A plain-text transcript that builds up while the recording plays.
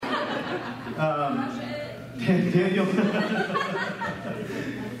Daniel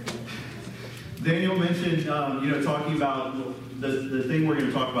Daniel mentioned, talking about the thing we're going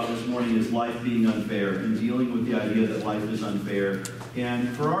to talk about this morning is life being unfair and dealing with the idea that life is unfair. And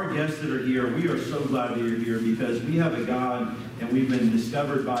for our guests that are here, we are so glad that you're here because we have a God and we've been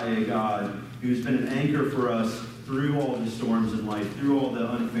discovered by a God who's been an anchor for us through all the storms in life, through all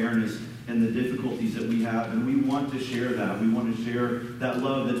the unfairness and the difficulties that we have. And we want to share that. We want to share that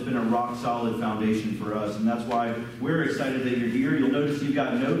love that's been a rock-solid foundation for us. And that's why we're excited that you're here. You'll notice you've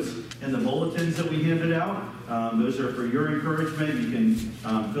got notes in the bulletins that we handed out. Those are for your encouragement. You can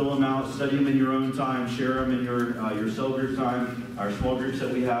fill them out, study them in your own time, share them in your cell group time, our small groups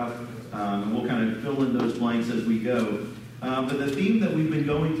that we have. And we'll kind of fill in those blanks as we go. But the theme that we've been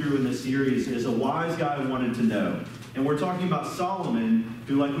going through in this series is a wise guy wanted to know. And we're talking about Solomon,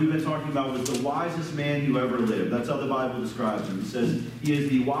 who, like we've been talking about, was the wisest man who ever lived. That's how the Bible describes him. It says he is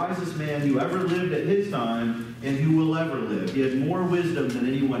the wisest man who ever lived at his time and who will ever live. He had more wisdom than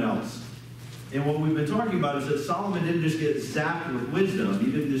anyone else. And what we've been talking about is that Solomon didn't just get zapped with wisdom.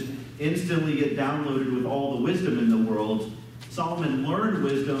 He didn't just instantly get downloaded with all the wisdom in the world. Solomon learned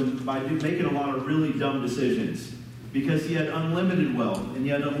wisdom by making a lot of really dumb decisions because he had unlimited wealth and he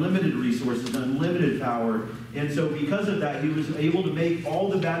had unlimited resources, unlimited power. And so because of that, he was able to make all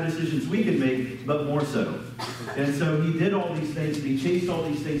the bad decisions we could make, but more so. And so he did all these things, and he chased all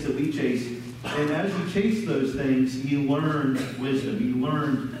these things that we chase. And as he chased those things, he learned wisdom. He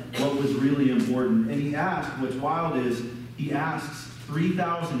learned what was really important. And he asked, what's wild is, he asks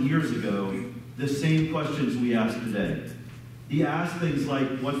 3,000 years ago the same questions we ask today. He asked things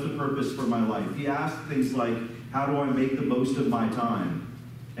like, what's the purpose for my life? He asked things like, how do I make the most of my time?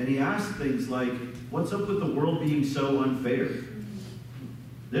 And he asked things like, what's up with the world being so unfair?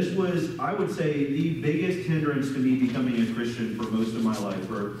 This was, I would say, the biggest hindrance to me becoming a Christian for most of my life,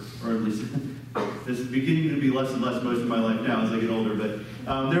 or at least it's beginning to be less and less most of my life now as I get older.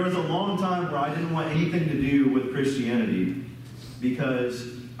 But there was a long time where I didn't want anything to do with Christianity because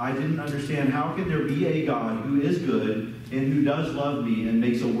I didn't understand how can there be a God who is good and who does love me and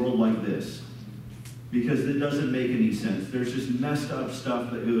makes a world like this. Because it doesn't make any sense. There's just messed up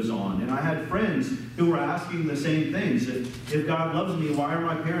stuff that goes on. And I had friends who were asking the same things. If God loves me, why are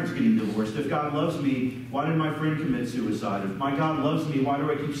my parents getting divorced? If God loves me, why did my friend commit suicide? If my God loves me, why do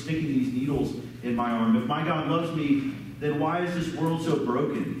I keep sticking these needles in my arm? If my God loves me, then why is this world so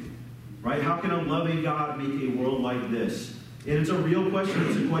broken? Right? How can a loving God make a world like this? And it's a real question.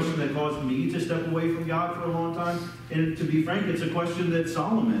 It's a question that caused me to step away from God for a long time. And to be frank, it's a question that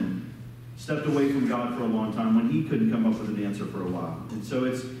Solomon stepped away from God for a long time when he couldn't come up with an answer for a while. And so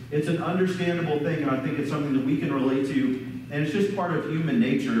it's an understandable thing, and I think it's something that we can relate to, and it's just part of human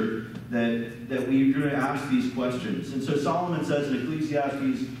nature that we're going to ask these questions. And so Solomon says in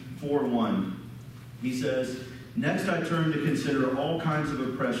Ecclesiastes 4:1, he says, "Next I turn to consider all kinds of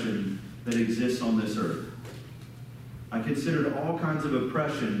oppression that exists on this earth." I considered all kinds of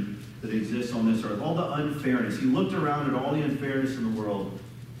oppression that exists on this earth, all the unfairness. He looked around at all the unfairness in the world.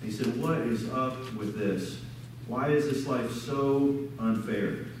 He said, what is up with this? Why is this life so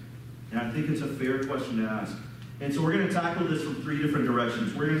unfair? And I think it's a fair question to ask. And so we're going to tackle this from three different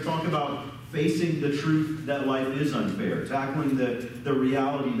directions. We're going to talk about facing the truth that life is unfair, tackling the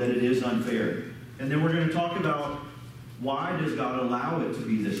reality that it is unfair. And then we're going to talk about why does God allow it to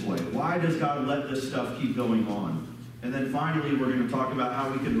be this way? Why does God let this stuff keep going on? And then finally, we're going to talk about how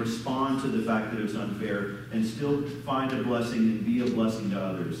we can respond to the fact that it's unfair and still find a blessing and be a blessing to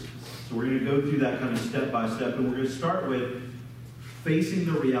others. So we're going to go through that kind of step by step. And we're going to start with facing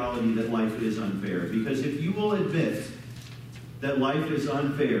the reality that life is unfair. Because if you will admit that life is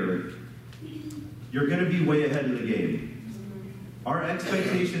unfair, you're going to be way ahead of the game. Our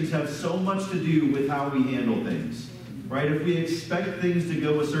expectations have so much to do with how we handle things. Right? If we expect things to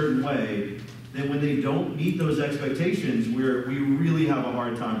go a certain way, then when they don't meet those expectations, we really have a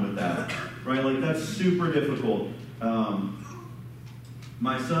hard time with that, right? Like, that's super difficult.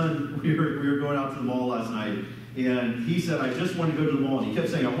 My son, we were going out to the mall last night, and he said, I just want to go to the mall. And he kept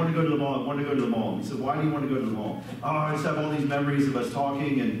saying, I want to go to the mall, I want to go to the mall. He said, why do you want to go to the mall? Oh, I just have all these memories of us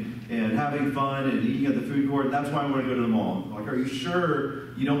talking and having fun and eating at the food court, and that's why I want to go to the mall. I'm like, are you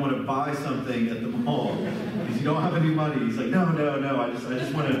sure you don't want to buy something at the mall? Because you don't have any money. He's like, no,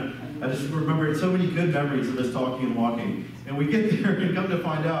 I just remembered so many good memories of us talking and walking. And we get there and come to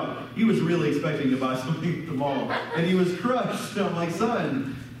find out, he was really expecting to buy something at the mall. And he was crushed. I'm like,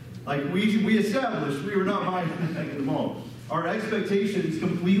 son, like we established we were not buying anything at the mall. Our expectations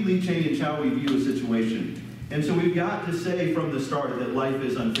completely change how we view a situation. And so we've got to say from the start that life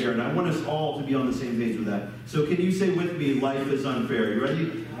is unfair. And I want us all to be on the same page with that. So can you say with me, life is unfair? You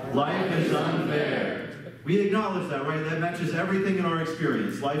ready? Life is unfair. We acknowledge that, right? That matches everything in our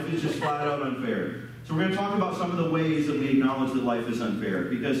experience. Life is just flat out unfair. So we're going to talk about some of the ways that we acknowledge that life is unfair.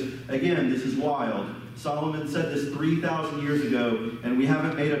 Because, again, this is wild. Solomon said this 3,000 years ago, and we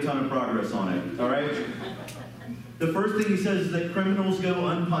haven't made a ton of progress on it. All right? The first thing he says is that criminals go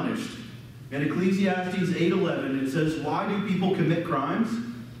unpunished. In Ecclesiastes 8:11, it says, why do people commit crimes?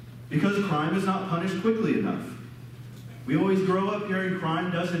 Because crime is not punished quickly enough. We always grow up hearing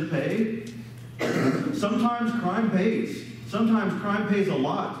crime doesn't pay. Sometimes crime pays. Sometimes crime pays a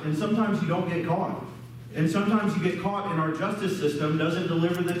lot, and sometimes you don't get caught. And sometimes you get caught and our justice system doesn't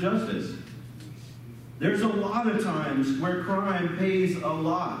deliver the justice. There's a lot of times where crime pays a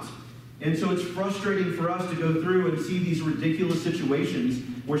lot. And so it's frustrating for us to go through and see these ridiculous situations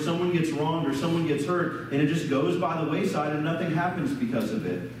where someone gets wronged or someone gets hurt, and it just goes by the wayside and nothing happens because of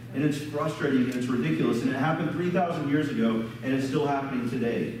it. And it's frustrating and it's ridiculous. And it happened 3,000 years ago, and it's still happening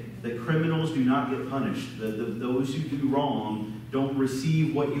today. That criminals do not get punished. Those who do wrong don't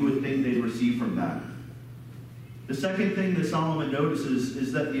receive what you would think they'd receive from that. The second thing that Solomon notices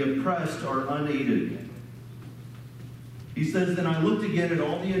is that the oppressed are unaided. He says, then I looked again at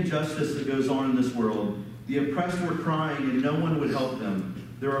all the injustice that goes on in this world. The oppressed were crying and no one would help them.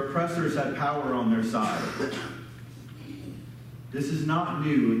 Their oppressors had power on their side. This is not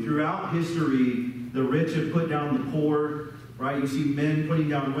new. Throughout history, the rich have put down the poor, right? You see men putting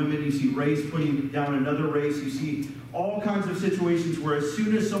down women. You see race putting down another race. You see all kinds of situations where as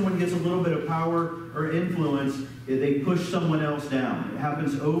soon as someone gets a little bit of power or influence, they push someone else down. It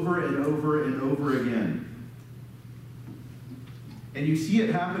happens over and over and over again. And you see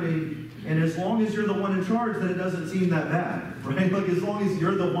it happening, and as long as you're the one in charge, then it doesn't seem that bad, right? Like as long as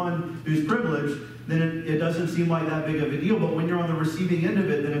you're the one who's privileged, then it doesn't seem like that big of a deal. But when you're on the receiving end of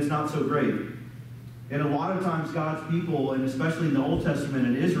it, then it's not so great. And a lot of times God's people, and especially in the Old Testament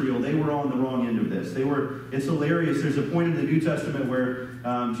and Israel, they were on the wrong end of this. It's hilarious. There's a point in the New Testament where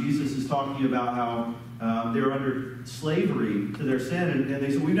Jesus is talking about how they were under slavery to their sin, and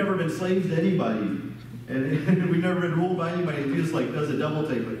they said, we've never been slaves to anybody. And we've never been ruled by anybody. And he just does a double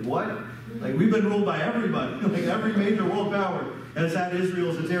take. Like, what? Like, we've been ruled by everybody. Like, every major world power has had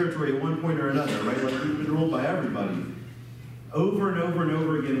Israel as a territory at one point or another, right? Like, we've been ruled by everybody. Over and over and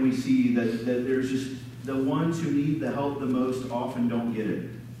over again, we see that there's just the ones who need the help the most often don't get it.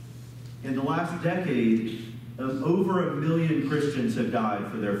 In the last decade, over 1 million Christians have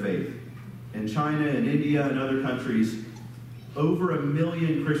died for their faith. In China and India and other countries, over 1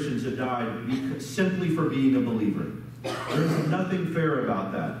 million Christians have died simply for being a believer. There's nothing fair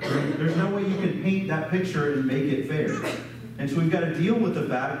about that. There's no way you can paint that picture and make it fair. And so we've got to deal with the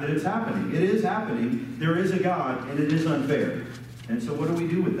fact that it's happening. It is happening. There is a God, and it is unfair. And so what do we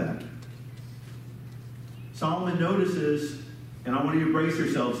do with that? Solomon notices, and I want you to brace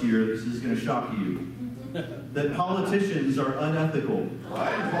yourselves here, this is going to shock you, that politicians are unethical.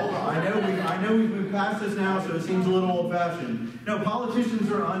 I know we've moved past this now, so it seems a little old-fashioned. No, politicians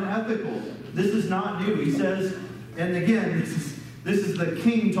are unethical. This is not new. He says, and again, this is the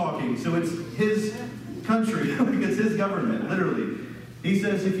king talking, so it's his country, like it's his government, literally. He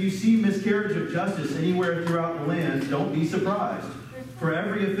says, if you see miscarriage of justice anywhere throughout the land, don't be surprised. For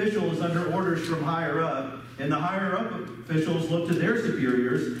every official is under orders from higher up, and the higher up officials look to their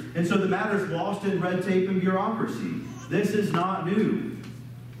superiors, and so the matter's lost in red tape and bureaucracy. This is not new.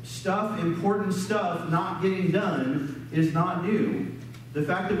 Important stuff not getting done is not new. The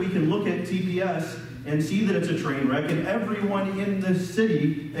fact that we can look at TPS and see that it's a train wreck, and everyone in the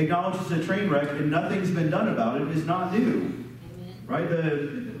city acknowledges a train wreck, and nothing's been done about it, is not new. Right?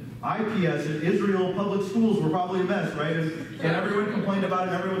 The IPS and Israel public schools were probably a mess, right? And everyone complained about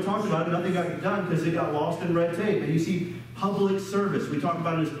it, and everyone talked about it, nothing got done because it got lost in red tape. And you see public service. We talk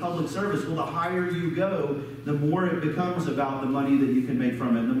about it as public service. Well, the higher you go, the more it becomes about the money that you can make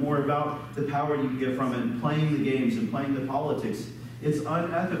from it, and the more about the power you can get from it, and playing the games and playing the politics. It's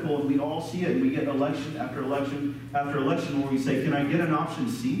unethical, and we all see it. We get election after election after election where we say, can I get an option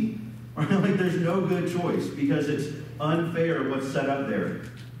C? Like there's no good choice because it's unfair what's set up there.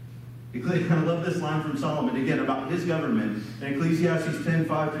 I love this line from Solomon, again, about his government. In Ecclesiastes 10,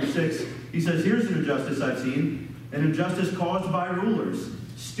 5-6, he says, here's an injustice I've seen, an injustice caused by rulers.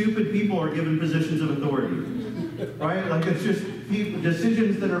 Stupid people are given positions of authority. Right? Like it's just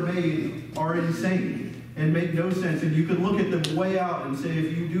decisions that are made are insane and make no sense. And you can look at them way out and say,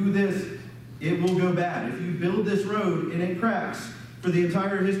 if you do this, it will go bad. If you build this road and it cracks for the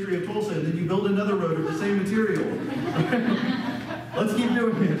entire history of Tulsa, and then you build another road of the same material. Let's keep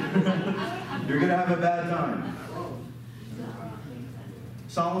doing it. You're going to have a bad time.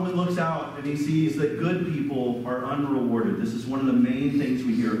 Solomon looks out and he sees that good people are unrewarded. This is one of the main things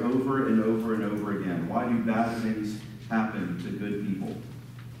we hear over and over and over again. Why do bad things happen to good people?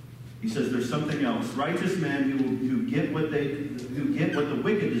 He says there's something else. Righteous men who get what the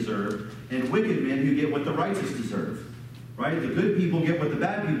wicked deserve, and wicked men who get what the righteous deserve. Right? The good people get what the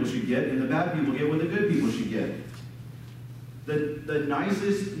bad people should get, and the bad people get what the good people should get. The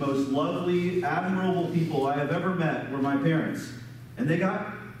nicest, most lovely, admirable people I have ever met were my parents. And they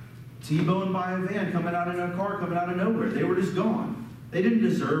got T-boned by a van coming out in a car, coming out of nowhere. They were just gone. They didn't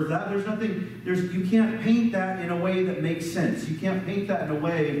deserve that. You can't paint that in a way that makes sense. You can't paint that in a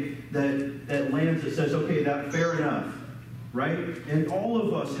way that lands, that says, okay, that's fair enough. Right? And all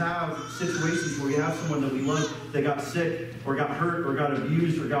of us have situations where we have someone that we love that got sick or got hurt or got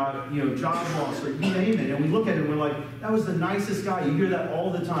abused or got, job loss or you name it. And we look at it and we're like, that was the nicest guy. You hear that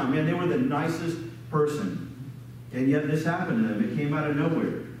all the time. Man, they were the nicest person. And yet this happened to them. It came out of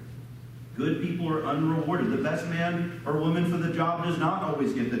nowhere. Good people are unrewarded. The best man or woman for the job does not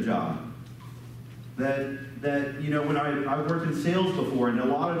always get the job. When I worked in sales before, and a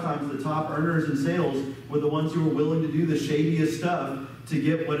lot of times the top earners in sales were the ones who were willing to do the shadiest stuff to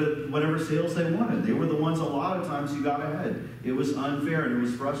get whatever sales they wanted. They were the ones a lot of times who got ahead. It was unfair and it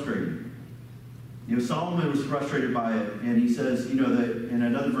was frustrating. Solomon was frustrated by it, and he says, that in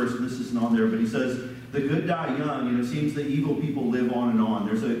another verse, and this isn't on there, but he says, the good die young. It seems the evil people live on and on.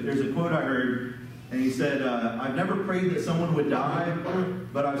 There's a quote I heard, and he said, I've never prayed that someone would die,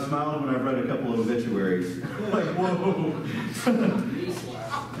 but I've smiled when I've read a couple of obituaries. Like, whoa.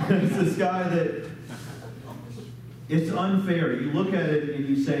 It's this guy that, it's unfair. You look at it and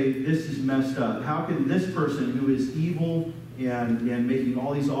you say, this is messed up. How can this person who is evil and making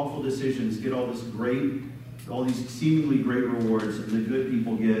all these awful decisions get all these seemingly great rewards, and the good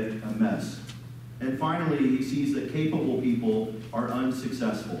people get a mess? And finally, he sees that capable people are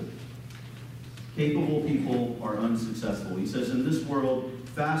unsuccessful. Capable people are unsuccessful. He says, in this world,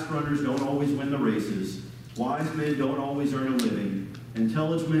 fast runners don't always win the races. Wise men don't always earn a living.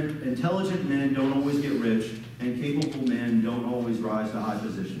 Intelligent men don't always get rich. And capable men don't always rise to high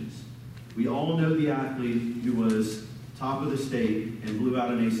positions. We all know the athlete who was top of the state and blew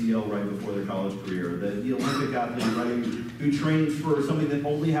out an ACL right before their college career. The Olympic athlete, right, who trains for something that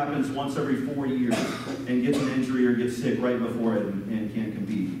only happens once every 4 years and gets an injury or gets sick right before it and can't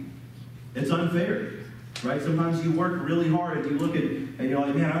compete. It's unfair, right? Sometimes you work really hard and you look at, and you're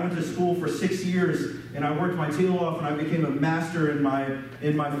like, man, I went to school for 6 years and I worked my tail off and I became a master in my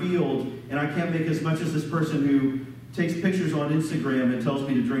field, and I can't make as much as this person who takes pictures on Instagram and tells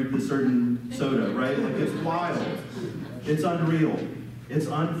me to drink this certain soda, right? Like, it's wild. It's unreal. It's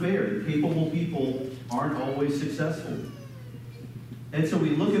unfair. Capable people aren't always successful. And so we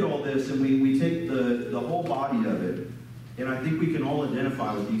look at all this and we take the whole body of it, and I think we can all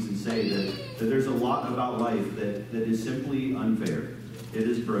identify with these and say that there's a lot about life that is simply unfair. It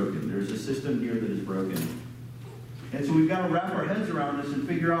is broken. There's a system here that is broken. And so we've got to wrap our heads around this and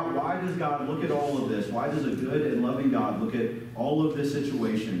figure out, why does God look at all of this? Why does a good and loving God look at all of this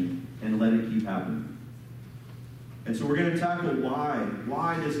situation and let it keep happening? And so we're going to tackle why.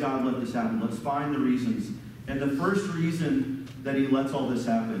 Why does God let this happen? Let's find the reasons. And the first reason that he lets all this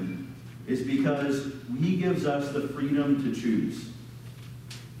happen is because he gives us the freedom to choose.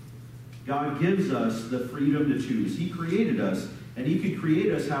 God gives us the freedom to choose. He created us, and he could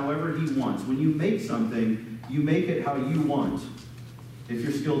create us however he wants. When you make something, you make it how you want, if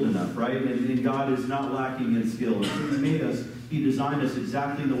you're skilled enough, right? And God is not lacking in skill. He made us, he designed us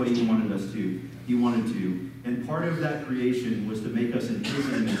exactly the way he wanted us to. He wanted to. And part of that creation was to make us in his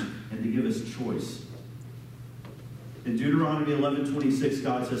image and to give us choice. In Deuteronomy 11:26,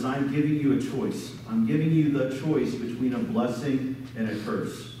 God says, I'm giving you a choice. I'm giving you the choice between a blessing and a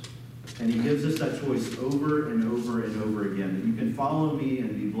curse. And he gives us that choice over and over and over again. That you can follow me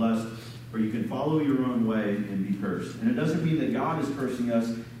and be blessed, or you can follow your own way and be cursed. And it doesn't mean that God is cursing us.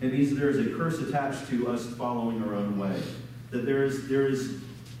 It means that there is a curse attached to us following our own way. That there is,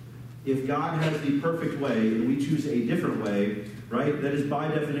 if God has the perfect way and we choose a different way, right, that is by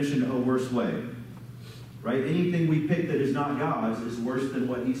definition a worse way. Right? Anything we pick that is not God's is worse than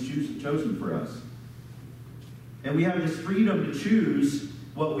what he's chosen for us. And we have this freedom to choose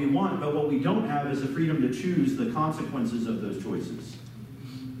what we want, but what we don't have is the freedom to choose the consequences of those choices.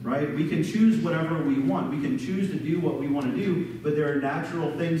 Right? We can choose whatever we want. We can choose to do what we want to do, but there are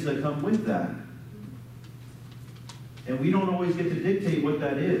natural things that come with that. And we don't always get to dictate what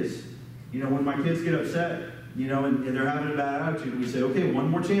that is. When my kids get upset, and they're having a bad attitude, we say, okay, one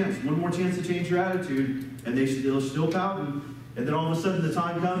more chance to change your attitude, and they'll still pout And then all of a sudden the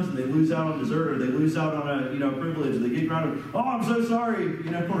time comes and they lose out on dessert, or they lose out on a privilege. They get around and, oh, I'm so sorry,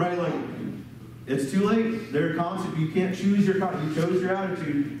 right? Like, it's too late. There are consequences. You can't choose you chose your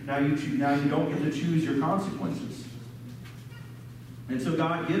attitude. Now you don't get to choose your consequences. And so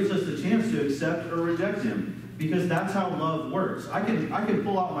God gives us the chance to accept or reject him, because that's how love works. I can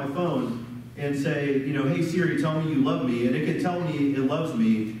pull out my phone and say, hey Siri, tell me you love me, and it can tell me it loves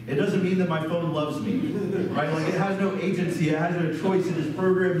me. It doesn't mean that my phone loves me, right? Like, it has no agency, it has no choice. It is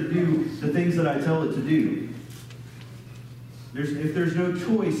programmed to do the things that I tell it to do. If there's no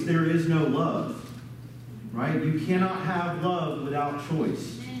choice, there is no love, right? You cannot have love without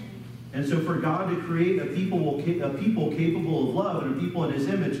choice. And so for God to create a people capable of love and a people in his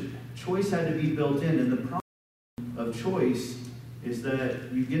image, choice had to be built in. And the problem of choice is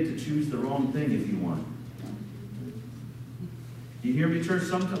that you get to choose the wrong thing if you want. You hear me, church?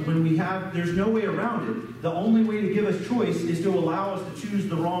 Sometimes there's no way around it. The only way to give us choice is to allow us to choose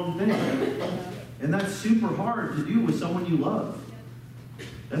the wrong thing. And that's super hard to do with someone you love.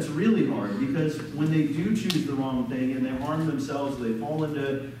 That's really hard, because when they do choose the wrong thing and they harm themselves, they fall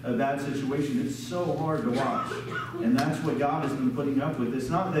into a bad situation, it's so hard to watch. And that's what God has been putting up with. It's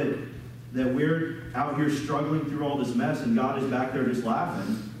not that we're out here struggling through all this mess and God is back there just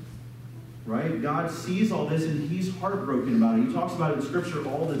laughing, right? God sees all this and he's heartbroken about it. He talks about it in Scripture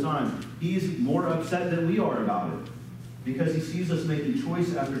all the time. He's more upset than we are about it, because he sees us making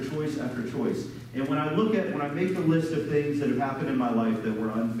choice after choice after choice. And when I make the list of things that have happened in my life that were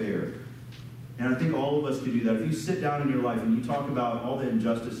unfair, and I think all of us could do that. If you sit down in your life and you talk about all the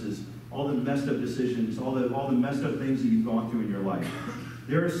injustices, all the messed up decisions, all the messed up things that you've gone through in your life,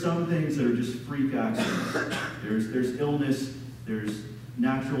 there are some things that are just freak accidents. There's illness, there's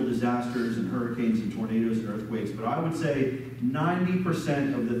natural disasters and hurricanes and tornadoes and earthquakes. But I would say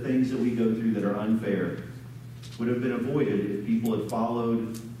 90% of the things that we go through that are unfair would have been avoided if people had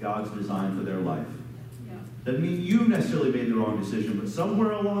followed God's design for their life. Yeah. Doesn't mean you necessarily made the wrong decision, but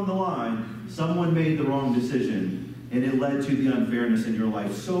somewhere along the line, someone made the wrong decision, and it led to the unfairness in your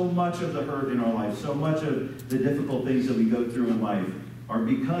life. So much of the hurt in our life, so much of the difficult things that we go through in life are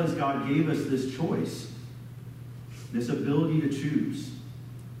because God gave us this choice, this ability to choose.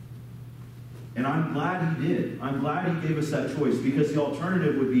 And I'm glad he did. I'm glad he gave us that choice, because the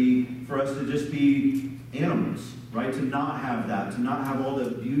alternative would be for us to just be animals, right? To not have that, to not have all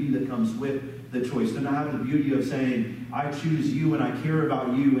the beauty that comes with the choice, to not have the beauty of saying, I choose you and I care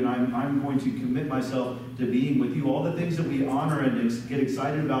about you and I'm going to commit myself to being with you. All the things that we honor and get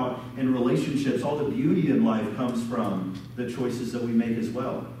excited about in relationships, all the beauty in life comes from the choices that we make as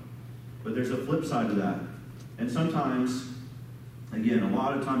well. But there's a flip side to that. And sometimes, again, a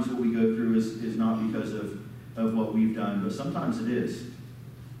lot of times what we go through is not because of what we've done, but sometimes it is.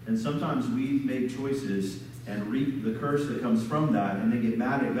 And sometimes we make choices and reap the curse that comes from that, and then get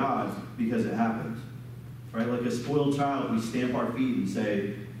mad at God because it happened. Right? Like a spoiled child, we stamp our feet and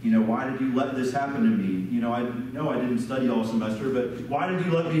say, why did you let this happen to me? I know I didn't study all semester, but why did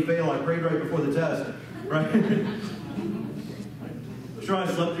you let me fail? I prayed right before the test. Right? Sure, I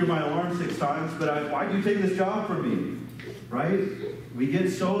slept through my alarm 6 times, but why did you take this job from me? Right? We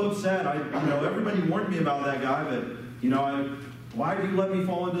get so upset. Everybody warned me about that guy, but, why did you let me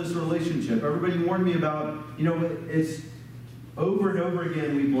fall into this relationship? Everybody warned me about, it's over and over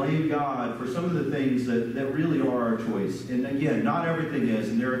again we blame God for some of the things that really are our choice. And again, not everything is,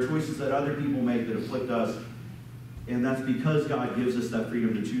 and there are choices that other people make that afflict us, and that's because God gives us that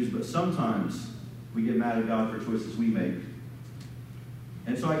freedom to choose. But sometimes we get mad at God for choices we make.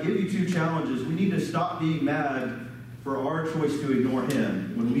 And so I give you 2 challenges. We need to stop being mad for our choice to ignore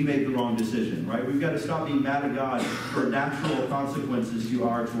him when we make the wrong decision, right? We've got to stop being mad at God for natural consequences to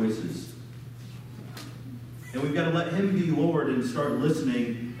our choices. And we've got to let him be Lord and start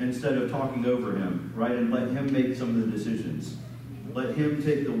listening instead of talking over him, right? And let him make some of the decisions. Let him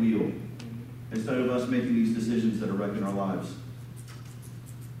take the wheel instead of us making these decisions that are wrecking our lives.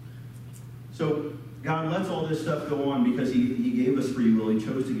 So God lets all this stuff go on because he gave us free will. He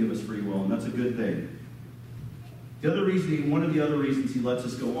chose to give us free will, and that's a good thing. One of the other reasons he lets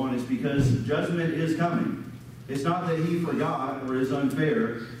us go on is because judgment is coming. It's not that he forgot or is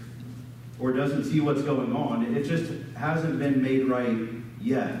unfair or doesn't see what's going on. It just hasn't been made right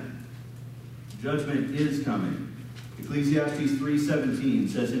yet. Judgment is coming. Ecclesiastes 3:17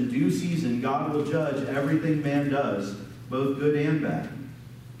 says, in due season God will judge everything man does, both good and bad.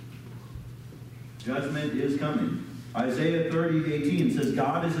 Judgment is coming. Isaiah 30:18 says,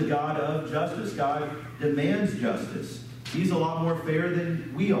 God is a God of justice. God demands justice. He's a lot more fair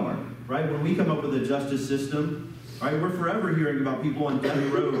than we are, right? When we come up with a justice system, right, we're forever hearing about people on death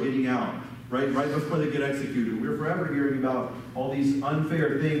row getting out. right before they get executed. We're forever hearing about all these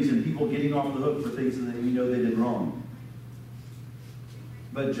unfair things and people getting off the hook for things that we know they did wrong.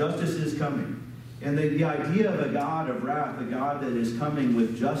 But justice is coming. And the idea of a God of wrath, a God that is coming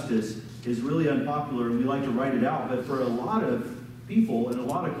with justice, is really unpopular, and we like to write it out. But for a lot of people in a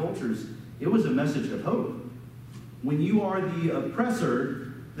lot of cultures, it was a message of hope. When you are the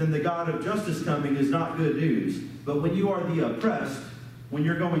oppressor, then the God of justice coming is not good news. But when you are the oppressed, when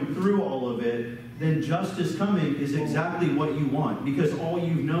you're going through all of it, then justice coming is exactly what you want, because all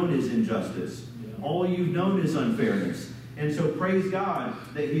you've known is injustice. All you've known is unfairness. And so praise God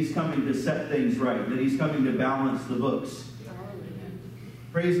that he's coming to set things right, that he's coming to balance the books.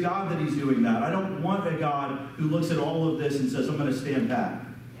 Praise God that he's doing that. I don't want a God who looks at all of this and says, I'm going to stand back.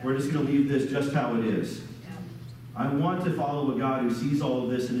 We're just going to leave this just how it is. I want to follow a God who sees all of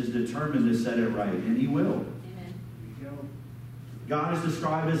this and is determined to set it right, and he will. God is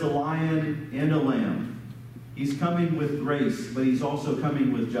described as a lion and a lamb. He's coming with grace, but he's also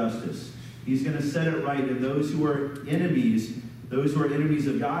coming with justice. He's going to set it right, and those who are enemies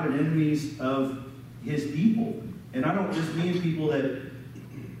of God and enemies of his people. And I don't just mean people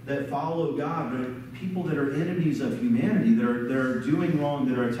that follow God, but people that are enemies of humanity, that are doing wrong,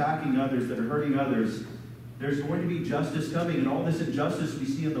 that are attacking others, that are hurting others. There's going to be justice coming, and all this injustice we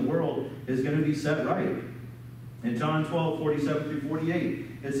see in the world is going to be set right. In John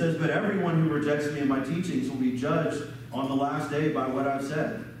 12:47-48, it says, but everyone who rejects me and my teachings will be judged on the last day by what I've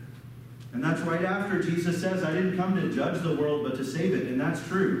said. And that's right after Jesus says, I didn't come to judge the world, but to save it. And that's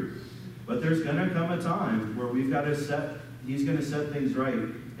true. But there's going to come a time where he's going to set things right.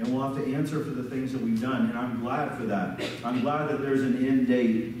 And we'll have to answer for the things that we've done. And I'm glad for that. I'm glad that there's an end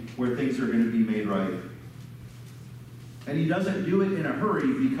date where things are going to be made right. And he doesn't do it in a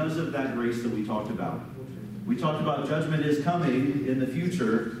hurry because of that grace that we talked about. We talked about judgment is coming in the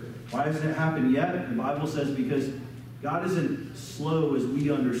future. Why hasn't it happened yet? The Bible says because God isn't slow as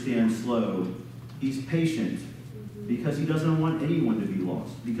we understand slow. He's patient because he doesn't want anyone to be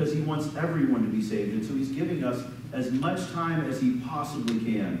lost, because he wants everyone to be saved. And so he's giving us as much time as he possibly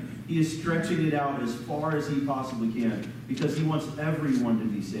can. He is stretching it out as far as he possibly can because he wants everyone to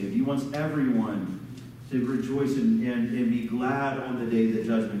be saved. He wants everyone to rejoice and be glad on the day that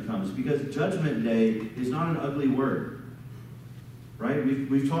judgment comes. Because judgment day is not an ugly word. Right?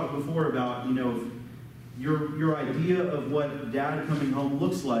 We've talked before about, your idea of what dad coming home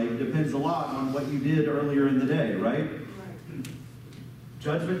looks like depends a lot on what you did earlier in the day, right?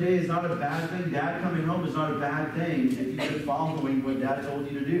 Judgment day is not a bad thing. Dad coming home is not a bad thing if you've been following what dad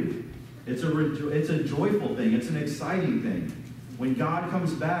told you to do. It's a joyful thing. It's an exciting thing. When God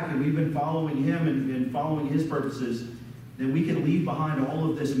comes back and we've been following him and following his purposes, then we can leave behind all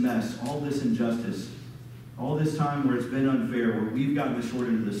of this mess, all this injustice, all this time where it's been unfair, where we've gotten the short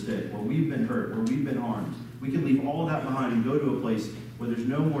end of the stick, where we've been hurt, where we've been harmed. We can leave all that behind and go to a place where there's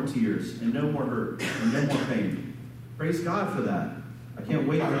no more tears and no more hurt and no more pain. Praise God for that. I can't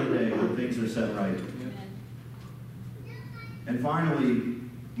wait for the day when things are set right. And finally,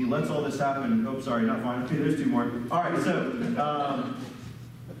 he lets all this happen. Oh, sorry, not finally. There's two more. All right, so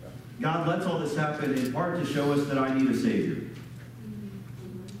God lets all this happen in part to show us that I need a Savior.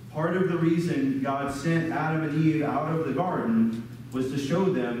 Part of the reason God sent Adam and Eve out of the garden was to show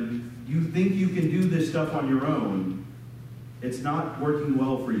them, you think you can do this stuff on your own. It's not working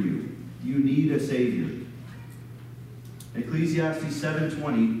well for you. You need a Savior. Ecclesiastes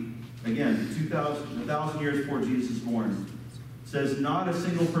 7:20, again, 1,000 years before Jesus was born, says, not a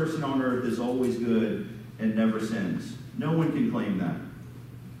single person on earth is always good and never sins. No one can claim that.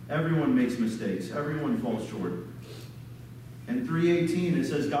 Everyone makes mistakes. Everyone falls short. In 3:18, it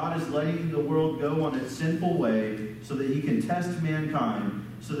says, God is letting the world go on its sinful way so that he can test mankind,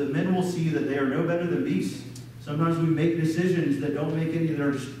 so that men will see that they are no better than beasts. Sometimes we make decisions that don't make any, that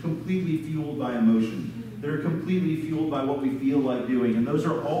are completely fueled by emotion, that are completely fueled by what we feel like doing. And those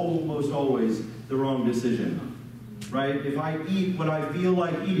are almost always the wrong decision, right? If I eat what I feel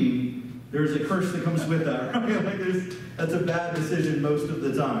like eating, there's a curse that comes with that, right? That's a bad decision most of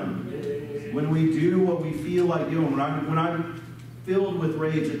the time. When we do what we feel like doing, when I'm filled with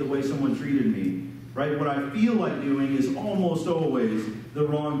rage at the way someone treated me, right? What I feel like doing is almost always the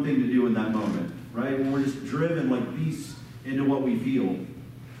wrong thing to do in that moment, right? When we're just driven like beasts into what we feel.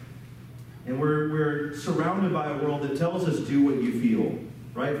 And we're surrounded by a world that tells us do what you feel,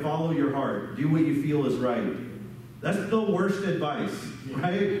 right? Follow your heart. Do what you feel is right. That's the worst advice,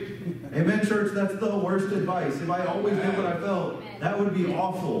 right? Amen, church? That's the worst advice. If I always did what I felt, that would be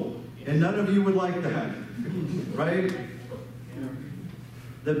awful. And none of you would like that, right?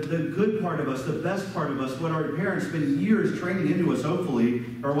 The good part of us, the best part of us, what our parents spend years training into us, hopefully,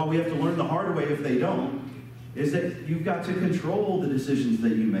 or what we have to learn the hard way if they don't, is that you've got to control the decisions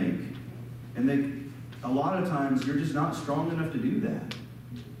that you make. And that a lot of times you're just not strong enough to do that.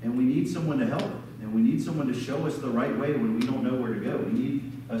 And we need someone to help. And we need someone to show us the right way when we don't know where to go. We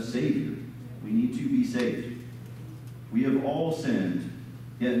need a Savior. We need to be saved. We have all sinned,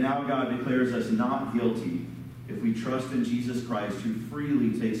 yet now God declares us not guilty if we trust in Jesus Christ, who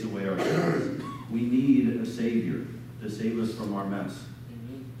freely takes away our sins. We need a Savior to save us from our mess.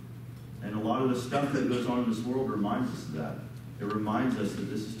 And a lot of the stuff that goes on in this world reminds us of that. It reminds us that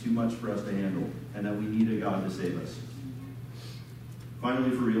this is too much for us to handle and that we need a God to save us.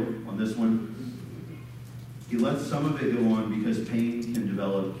 Finally, for real, on this one, he lets some of it go on because pain can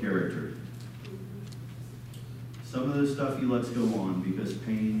develop character. Some of the stuff he lets go on because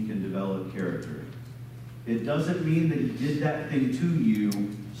pain can develop character. It doesn't mean that he did that thing to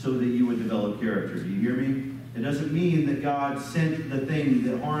you so that you would develop character. Do you hear me? It doesn't mean that God sent the thing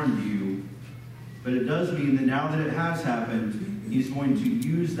that harmed you, but it does mean that now that it has happened, he's going to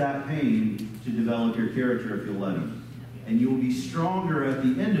use that pain to develop your character if you'll let him. And you will be stronger at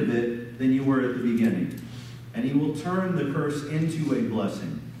the end of it than you were at the beginning. And he will turn the curse into a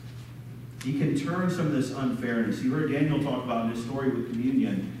blessing. He can turn some of this unfairness. You heard Daniel talk about in his story with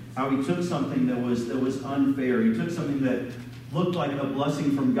communion, how he took something that was unfair. He took something that looked like a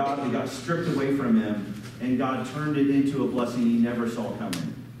blessing from God that got stripped away from him, and God turned it into a blessing he never saw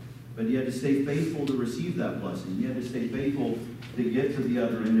coming. But he had to stay faithful to receive that blessing. He had to stay faithful to get to the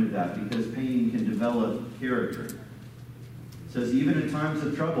other end of that, because pain can develop character. It says, even in times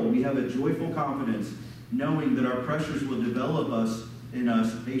of trouble, we have a joyful confidence, knowing that our pressures will develop in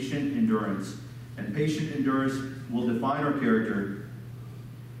us patient endurance. And patient endurance will define our character,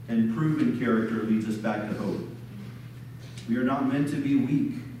 and proven character leads us back to hope. We are not meant to be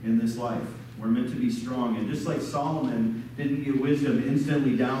weak in this life. We're meant to be strong. And just like Solomon didn't get wisdom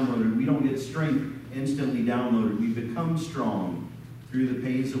instantly downloaded, we don't get strength instantly downloaded. We become strong through the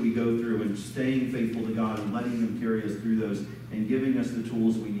pains that we go through and staying faithful to God and letting him carry us through those and giving us the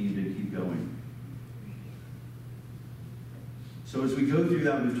tools we need to keep going. So as we go through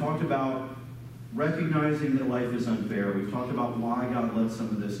that, we've talked about recognizing that life is unfair. We've talked about why God lets some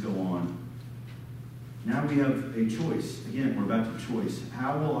of this go on. Now we have a choice. Again, we're back to choice.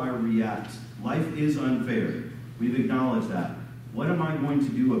 How will I react? Life is unfair. We've acknowledged that. What am I going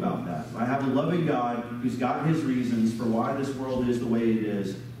to do about that? I have a loving God who's got his reasons for why this world is the way it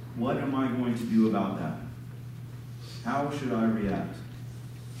is. What am I going to do about that? How should I react?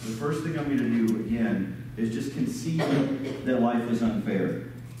 The first thing I'm going to do, again, is just concede that life is unfair.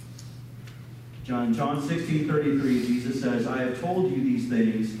 John 16:33, Jesus says, I have told you these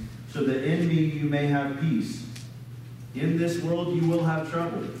things so that in me you may have peace. In this world you will have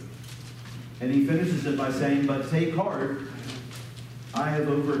trouble. And he finishes it by saying, but take heart, I have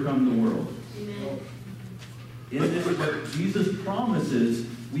overcome the world. Amen. In this, what Jesus promises,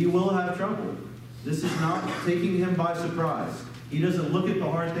 we will have trouble. This is not taking him by surprise. He doesn't look at the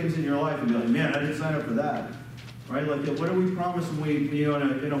hard things in your life and be like, man, I didn't sign up for that. Right? Like, what do we promise when we,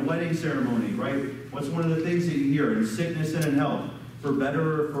 in a wedding ceremony, right? What's one of the things that you hear in sickness and in health, for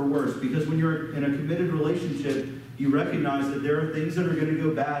better or for worse? Because when you're in a committed relationship, you recognize that there are things that are going to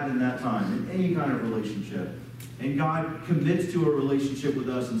go bad in that time, in any kind of relationship. And God commits to a relationship with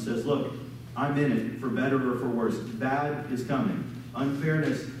us and says, look, I'm in it for better or for worse. Bad is coming.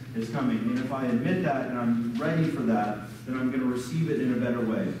 Unfairness is coming. And if I admit that and I'm ready for that, then I'm going to receive it in a better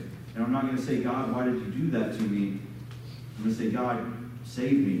way. And I'm not going to say, God, why did you do that to me? I'm going to say, God,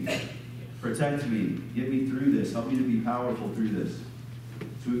 save me. Protect me. Get me through this. Help me to be powerful through this.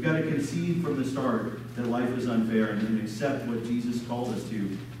 So we've got to concede from the start that life is unfair and accept what Jesus called us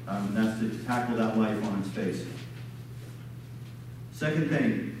to. And that's to tackle that life on its face. Second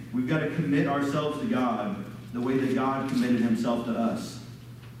thing, we've got to commit ourselves to God the way that God committed himself to us.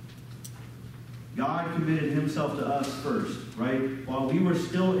 God committed himself to us first, right? While we were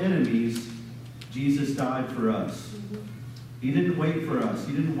still enemies, Jesus died for us. He didn't wait for us.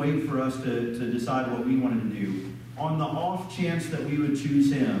 He didn't wait for us to decide what we wanted to do. On the off chance that we would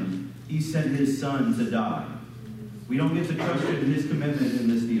choose him, he sent his son to die. We don't get to question his commitment in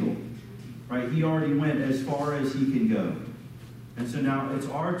this deal, right? He already went as far as he can go. And so now it's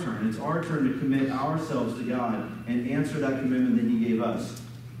our turn. It's our turn to commit ourselves to God and answer that commitment that he gave us.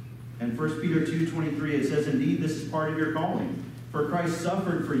 And 1 Peter 2:23, it says, indeed, this is part of your calling. For Christ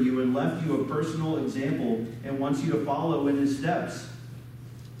suffered for you and left you a personal example and wants you to follow in his steps.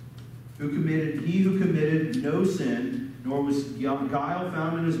 He who committed no sin, nor was guile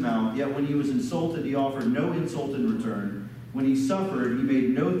found in his mouth, yet when he was insulted, he offered no insult in return. When he suffered, he made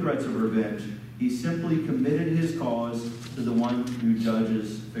no threats of revenge. He simply committed his cause to the one who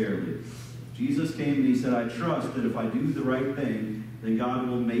judges fairly. Jesus came and he said, I trust that if I do the right thing, then God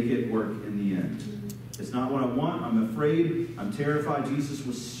will make it work in the end. It's not what I want. I'm afraid. I'm terrified. Jesus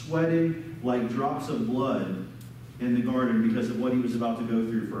was sweating like drops of blood in the garden because of what he was about to go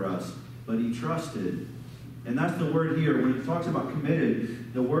through for us. But he trusted. And that's the word here. When it talks about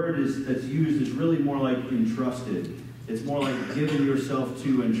committed, the word that's used is really more like entrusted. It's more like giving yourself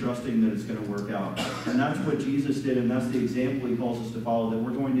to and trusting that it's going to work out. And that's what Jesus did, and that's the example he calls us to follow, that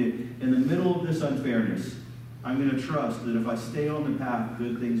we're going to, in the middle of this unfairness, I'm going to trust that if I stay on the path,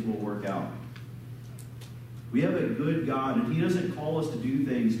 good things will work out. We have a good God, and he doesn't call us to do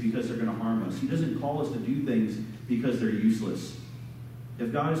things because they're going to harm us. He doesn't call us to do things because they're useless.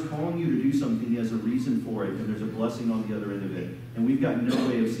 If God is calling you to do something, he has a reason for it, and there's a blessing on the other end of it. And we've got no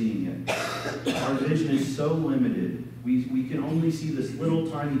way of seeing it. Our vision is so limited. We can only see this little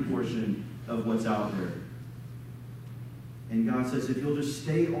tiny portion of what's out there. And God says, if you'll just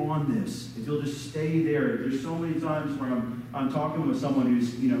stay on this, if you'll just stay there. There's so many times where I'm talking with someone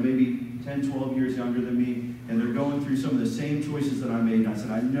who's, maybe 10, 12 years younger than me, and they're going through some of the same choices that I made. And I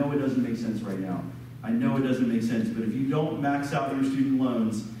said, I know it doesn't make sense right now. I know it doesn't make sense, but if you don't max out your student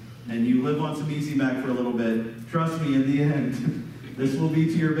loans and you live on some Easy Mac for a little bit, trust me, in the end, this will be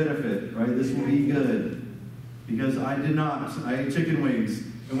to your benefit, right? This will be good. Because I did not. I ate chicken wings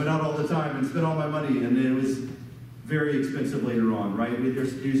and went out all the time and spent all my money, and it was very expensive later on, right?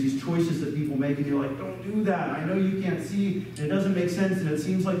 There's these choices that people make, and you're like, don't do that. I know you can't see, and it doesn't make sense, and it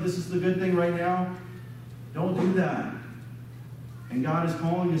seems like this is the good thing right now. Don't do that. And God is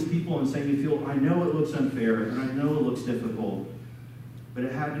calling his people and saying, I know it looks unfair, and I know it looks difficult, but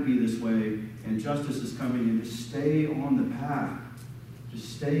it had to be this way, and justice is coming, and just stay on the path.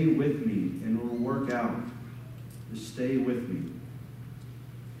 Just stay with me, and it will work out. Just stay with me.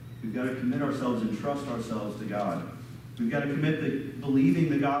 We've got to commit ourselves and trust ourselves to God. We've got to commit to believing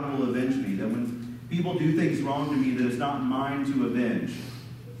that God will avenge me, that when people do things wrong to me, that it's not mine to avenge.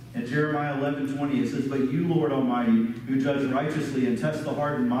 In Jeremiah 11:20, it says, But you, Lord Almighty, who judge righteously and test the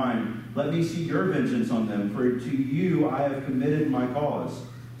heart and mind, let me see your vengeance on them, for to you I have committed my cause.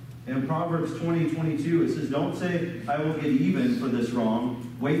 In Proverbs 20:22, it says, Don't say, I will get even for this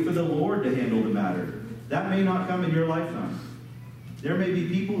wrong. Wait for the Lord to handle the matter. That may not come in your lifetime. There may be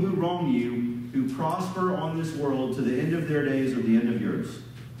people who wrong you, who prosper on this world to the end of their days or the end of yours.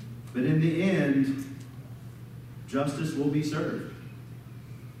 But in the end, justice will be served.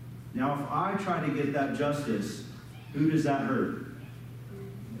 Now, if I try to get that justice, who does that hurt?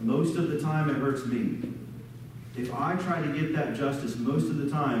 Most of the time, it hurts me. If I try to get that justice, most of the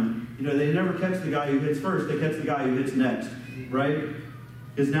time, they never catch the guy who hits first. They catch the guy who hits next, right?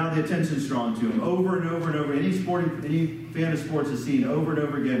 Because now the attention's drawn to him over and over and over. Any fan of sports has seen over and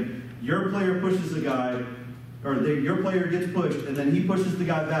over again. Your player pushes the guy, your player gets pushed, and then he pushes the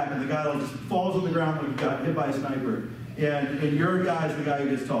guy back, and the guy just falls on the ground when he got hit by a sniper. And your guy's the guy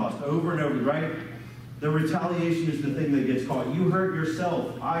who gets tossed over and over, right? The retaliation is the thing that gets caught. You hurt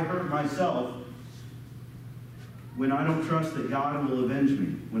yourself. I hurt myself when I don't trust that God will avenge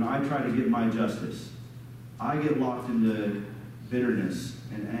me, when I try to get my justice. I get locked into bitterness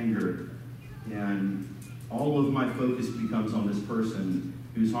and anger, and all of my focus becomes on this person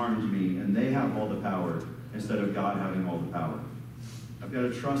who's harmed me, and they have all the power instead of God having all the power. I've got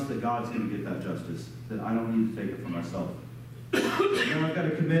to trust that God's going to get that justice, that I don't need to take it for myself. And I've got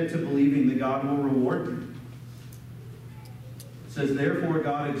to commit to believing that God will reward me. It says, Therefore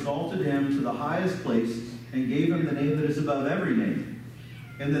God exalted him to the highest place and gave him the name that is above every name.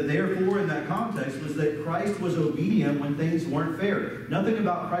 And that therefore, in that context, was that Christ was obedient when things weren't fair. Nothing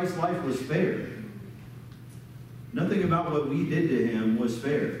about Christ's life was fair. Nothing about what we did to him was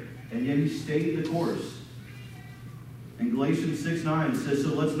fair. And yet he stayed the course. And Galatians 6:9 says, So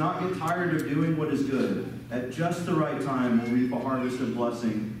let's not get tired of doing what is good. At just the right time, we'll reap a harvest of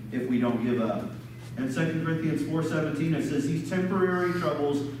blessing if we don't give up. And 2 Corinthians 4:17, it says, These temporary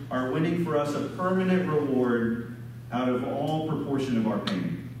troubles are winning for us a permanent reward out of all proportion of our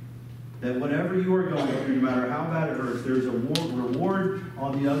pain. That whatever you are going through, no matter how bad it hurts, there's a reward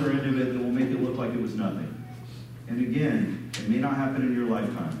on the other end of it that will make it look like it was nothing. And again, it may not happen in your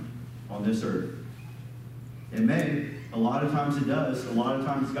lifetime on this earth. It may. A lot of times it does. A lot of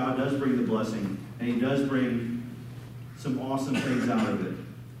times God does bring the blessing, and he does bring some awesome things out of it.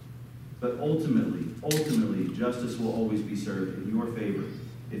 But ultimately, justice will always be served in your favor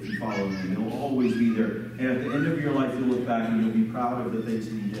if you follow him. He'll always be there. And at the end of your life, you'll look back and you'll be proud of the things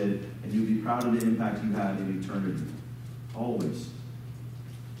that you did, and you'll be proud of the impact you had in eternity. Always.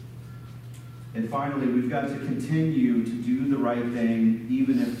 And finally, we've got to continue to do the right thing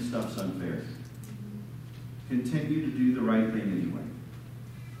even if stuff's unfair. Continue to do the right thing anyway.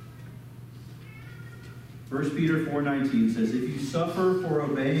 1 Peter 4:19 says, if you suffer for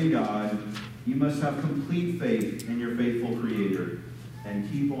obeying God, you must have complete faith in your faithful Creator and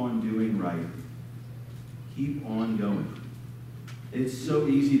keep on doing right. Keep on going. It's so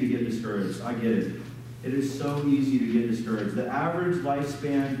easy to get discouraged. I get it. It is so easy to get discouraged. The average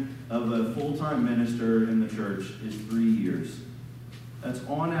lifespan of a full-time minister in the church is 3 years. That's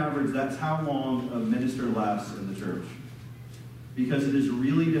on average, that's how long a minister lasts in the church. Because it is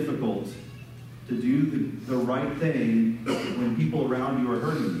really difficult to do the right thing when people around you are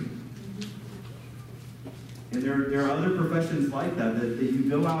hurting you. And there are other professions like that you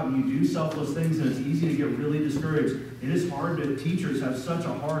go out and you do selfless things, and it's easy to get really discouraged. It is hard to, teachers have such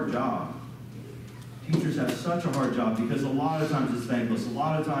a hard job. Teachers have such a hard job because a lot of times it's thankless. A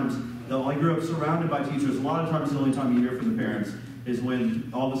lot of times, though I grew up surrounded by teachers, a lot of times the only time you hear from the parents is when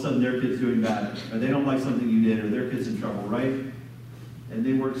all of a sudden their kid's doing bad, or they don't like something you did, or their kid's in trouble, right? And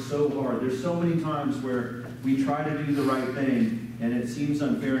they work so hard. There's so many times where we try to do the right thing, and it seems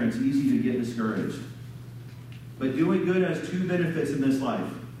unfair, and it's easy to get discouraged. But doing good has two benefits in this life.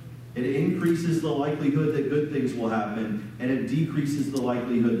 It increases the likelihood that good things will happen, and it decreases the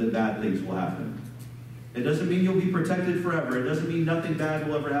likelihood that bad things will happen. It doesn't mean you'll be protected forever. It doesn't mean nothing bad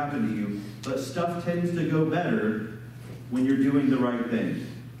will ever happen to you. But stuff tends to go better when you're doing the right thing.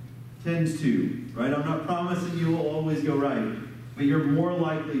 Tends to, right? I'm not promising you will always go right, but you're more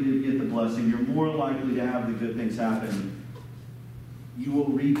likely to get the blessing. You're more likely to have the good things happen. You will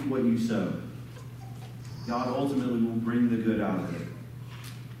reap what you sow. God ultimately will bring the good out of it.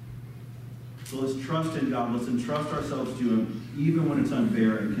 So let's trust in God. Let's entrust ourselves to Him, even when it's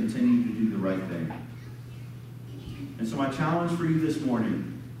unfair, and continue to do the right thing. And so my challenge for you this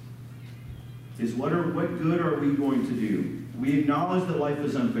morning is what good are we going to do? We acknowledge that life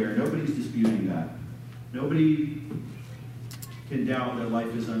is unfair. Nobody's disputing that. Nobody can doubt that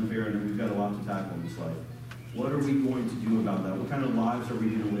life is unfair and that we've got a lot to tackle in this life. What are we going to do about that? What kind of lives are we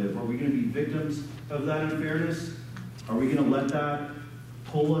going to live? Are we going to be victims of that unfairness? Are we going to let that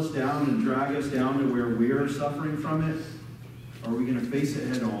pull us down and drag us down to where we're suffering from it? Or are we going to face it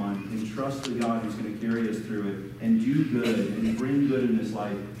head on and trust the God who's going to carry us through it and do good and bring good in this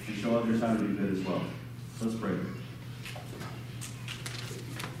life and show others how to do good as well? Let's pray.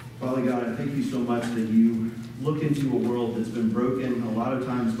 Father God, I thank you so much that you look into a world that's been broken a lot of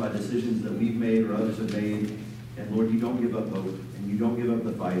times by decisions that we've made or others have made. And Lord, you don't give up hope and you don't give up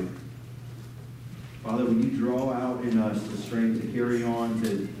the fight. Father, when you draw out in us the strength to carry on,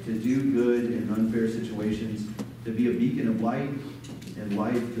 to do good in unfair situations, to be a beacon of light and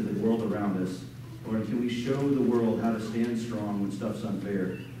life to the world around us, Lord, can we show the world how to stand strong when stuff's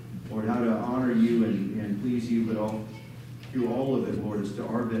unfair? Lord, how to honor you and please you, but through all of it, Lord, it's to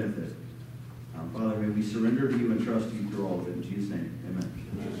our benefit. Father, may we surrender to you and trust you through all of it. In Jesus' name,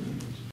 amen.